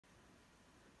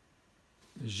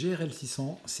GRL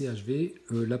 600 CHV,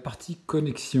 la partie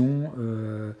connexion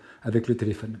avec le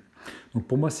téléphone. Donc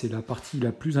pour moi, c'est la partie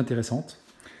la plus intéressante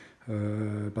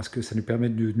parce que ça nous permet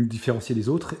de nous différencier des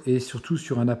autres et surtout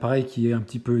sur un appareil qui est un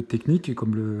petit peu technique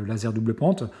comme le laser double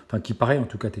pente, enfin qui paraît en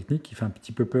tout cas technique, qui fait un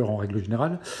petit peu peur en règle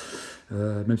générale,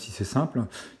 même si c'est simple.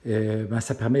 Et ben,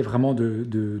 ça permet vraiment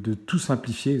de tout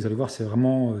simplifier. Vous allez voir, c'est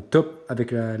vraiment top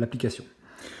avec l'application.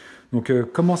 Donc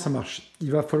comment ça marche?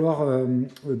 Il va falloir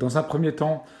dans un premier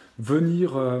temps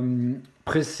venir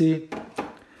presser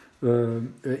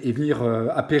et venir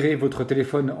appairer votre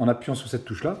téléphone en appuyant sur cette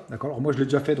touche là. D'accord? Alors moi je l'ai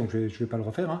déjà fait donc je ne vais pas le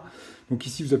refaire. Hein. Donc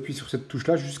ici vous appuyez sur cette touche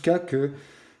là jusqu'à que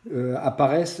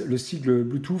apparaisse le sigle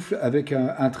Bluetooth avec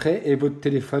un trait et votre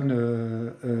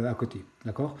téléphone à côté.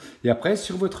 D'accord? Et après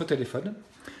sur votre téléphone,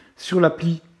 sur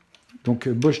l'appli donc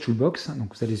Bosch Toolbox,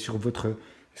 donc vous allez sur votre...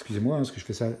 Excusez-moi, parce que je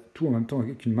fais ça tout en même temps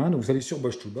avec une main. Donc vous allez sur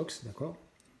Bosch Toolbox, d'accord?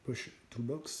 Bosch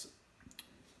Toolbox.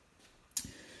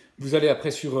 Vous allez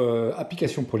après sur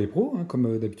application pour les pros, hein,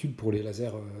 comme d'habitude pour les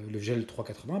lasers, le gel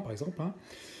 380 par exemple. Hein.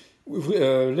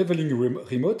 Leveling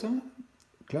Remote, hein.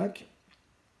 Clac.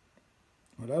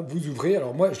 Voilà, vous ouvrez.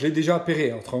 Alors moi, je l'ai déjà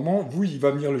appairé. Autrement, vous, il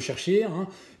va venir le chercher hein,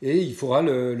 et il faudra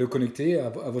le connecter à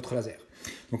votre laser.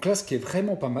 Donc là, ce qui est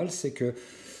vraiment pas mal, c'est que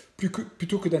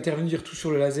plutôt que d'intervenir tout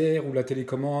sur le laser ou la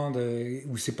télécommande,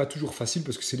 où c'est pas toujours facile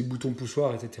parce que c'est des boutons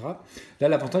poussoirs, etc. Là,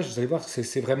 l'avantage, vous allez voir,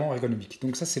 c'est vraiment ergonomique.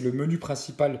 Donc ça, c'est le menu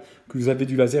principal que vous avez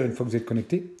du laser une fois que vous êtes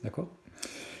connecté, d'accord?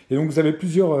 Et donc, vous avez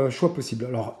plusieurs choix possibles.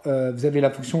 Alors, vous avez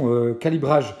la fonction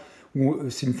calibrage, où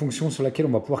c'est une fonction sur laquelle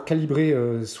on va pouvoir calibrer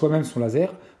soi-même son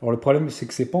laser. Alors, le problème, c'est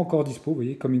que c'est pas encore dispo, vous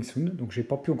voyez, coming soon, donc j'ai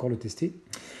pas pu encore le tester.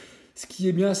 Ce qui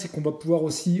est bien, c'est qu'on va pouvoir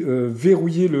aussi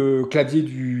verrouiller le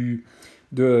clavier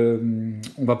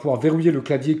on va pouvoir verrouiller le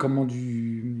clavier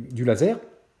du laser,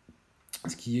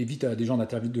 ce qui évite à des gens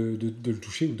de le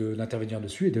toucher ou d'intervenir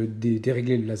dessus et de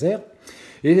dérégler le laser.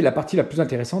 Et la partie la plus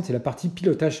intéressante, c'est la partie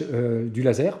pilotage du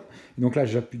laser. Et donc là,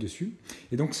 j'appuie dessus.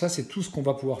 Et donc ça, c'est tout ce qu'on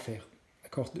va pouvoir faire,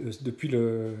 d'accord, depuis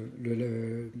le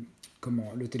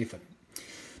téléphone.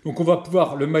 Donc on va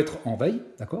pouvoir le mettre en veille,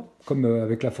 d'accord, comme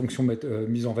avec la fonction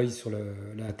mise en veille sur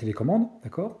la télécommande,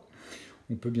 d'accord.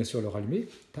 On peut bien sûr le rallumer.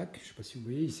 Tac, je ne sais pas si vous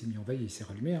voyez, il s'est mis en veille et il s'est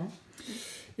rallumé. Hein.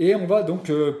 Et on va donc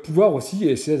pouvoir aussi,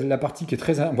 et c'est la partie qui est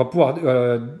très... On va pouvoir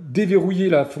déverrouiller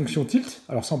la fonction tilt.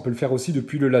 Alors ça, on peut le faire aussi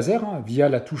depuis le laser, hein, via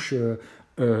la touche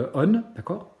on,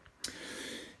 d'accord.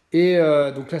 Et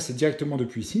donc là, c'est directement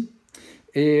depuis ici.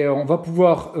 Et on va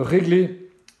pouvoir régler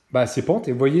ses pentes.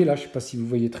 Et vous voyez, là, je ne sais pas si vous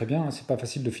voyez très bien, hein, c'est pas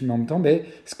facile de filmer en même temps, mais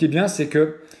ce qui est bien, c'est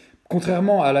que,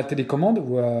 contrairement à la télécommande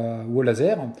ou au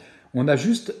laser, on a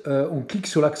juste, on clique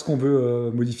sur l'axe qu'on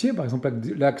veut modifier, par exemple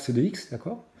l'axe de X,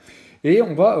 d'accord? Et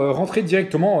on va rentrer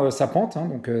directement sa pente, hein,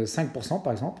 donc 5%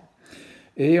 par exemple.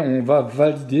 Et on va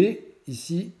valider,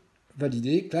 ici,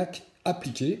 valider, clac,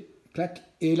 appliquer, clac.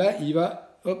 Et là, il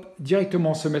va hop,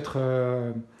 directement se mettre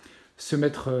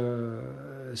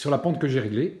sur la pente que j'ai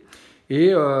réglée.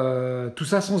 Et tout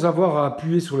ça sans avoir à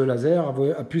appuyer sur le laser,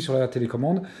 appuyer sur la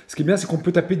télécommande. Ce qui est bien, c'est qu'on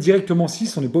peut taper directement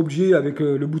 6. On n'est pas obligé, avec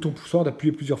le bouton poussoir,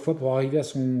 d'appuyer plusieurs fois pour arriver à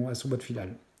son mode final.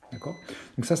 D'accord?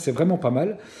 Donc ça, c'est vraiment pas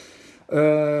mal.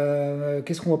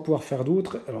 Qu'est-ce qu'on va pouvoir faire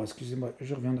d'autre? Alors, excusez-moi,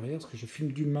 je reviens derrière parce que je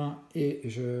filme d'une main et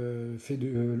je fais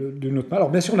de l'autre main. Alors,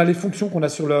 bien sûr, on a les fonctions qu'on a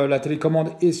sur la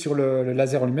télécommande et sur le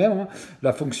laser en lui-même. Hein.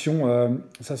 La fonction,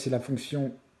 ça c'est la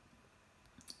fonction...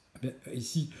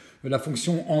 Ici, la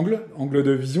fonction angle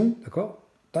de vision, d'accord?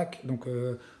 Tac, donc je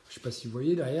ne sais pas si vous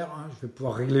voyez derrière, hein, je vais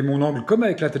pouvoir régler mon angle comme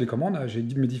avec la télécommande, hein, j'ai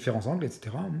mes différents angles,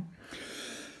 etc.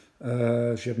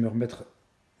 Je vais me remettre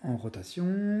en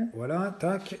rotation, voilà,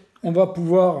 tac. On va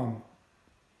pouvoir,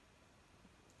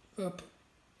 hop,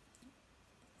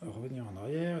 revenir en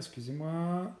arrière,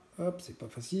 excusez-moi, hop, c'est pas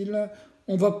facile.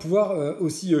 On va pouvoir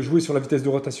aussi jouer sur la vitesse de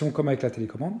rotation comme avec la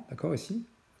télécommande, d'accord, ici,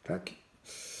 tac.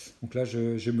 Donc là,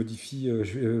 je modifie,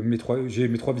 j'ai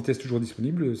mes trois vitesses toujours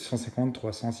disponibles, 150,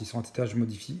 300, 600, etc. Je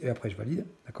modifie et après je valide,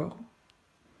 d'accord.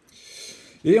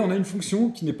 Et on a une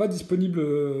fonction qui n'est pas disponible,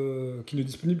 qui n'est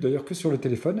disponible d'ailleurs que sur le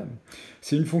téléphone.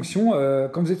 C'est une fonction,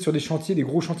 quand vous êtes sur des chantiers, des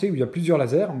gros chantiers où il y a plusieurs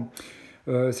lasers,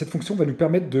 cette fonction va nous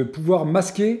permettre de pouvoir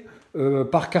masquer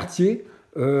par quartier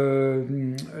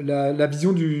la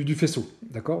vision du faisceau,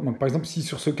 d'accord. Donc par exemple, si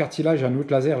sur ce quartier-là, j'ai un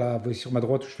autre laser, là, vous voyez sur ma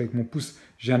droite où je fais avec mon pouce,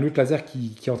 j'ai un autre laser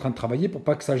qui est en train de travailler, pour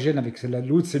pas que ça gêne avec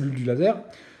l'autre cellule du laser,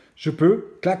 je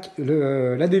peux, clac,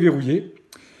 la déverrouiller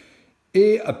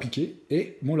et appliquer,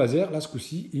 et mon laser, là, ce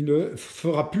coup-ci, il ne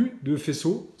fera plus de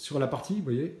faisceau sur la partie, vous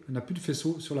voyez, il n'a plus de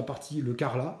faisceau sur la partie, le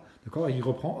quart là, d'accord, et il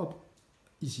reprend, hop,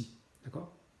 ici,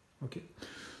 d'accord, ok.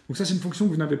 Donc ça, c'est une fonction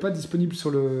que vous n'avez pas disponible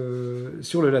sur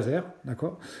le laser,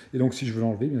 d'accord? Et donc si je veux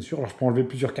l'enlever, bien sûr, alors je peux enlever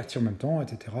plusieurs quartiers en même temps,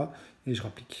 etc. Et je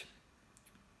rapplique.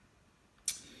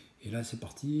 Et là, c'est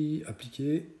parti,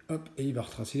 appliquer, hop, et il va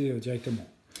retracer directement.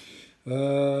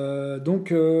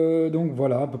 Donc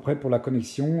voilà, à peu près pour la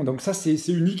connexion. Donc ça, c'est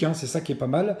unique, hein, c'est ça qui est pas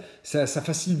mal. Ça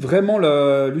facilite vraiment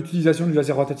l'utilisation du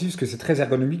laser rotatif, parce que c'est très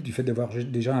ergonomique du fait d'avoir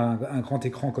déjà un grand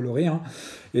écran coloré, hein,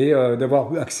 et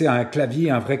d'avoir accès à un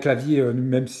clavier, un vrai clavier,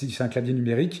 même si c'est un clavier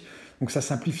numérique. Donc ça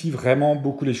simplifie vraiment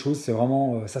beaucoup les choses. C'est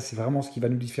vraiment, ça, c'est vraiment ce qui va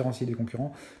nous différencier des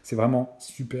concurrents. C'est vraiment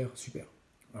super, super.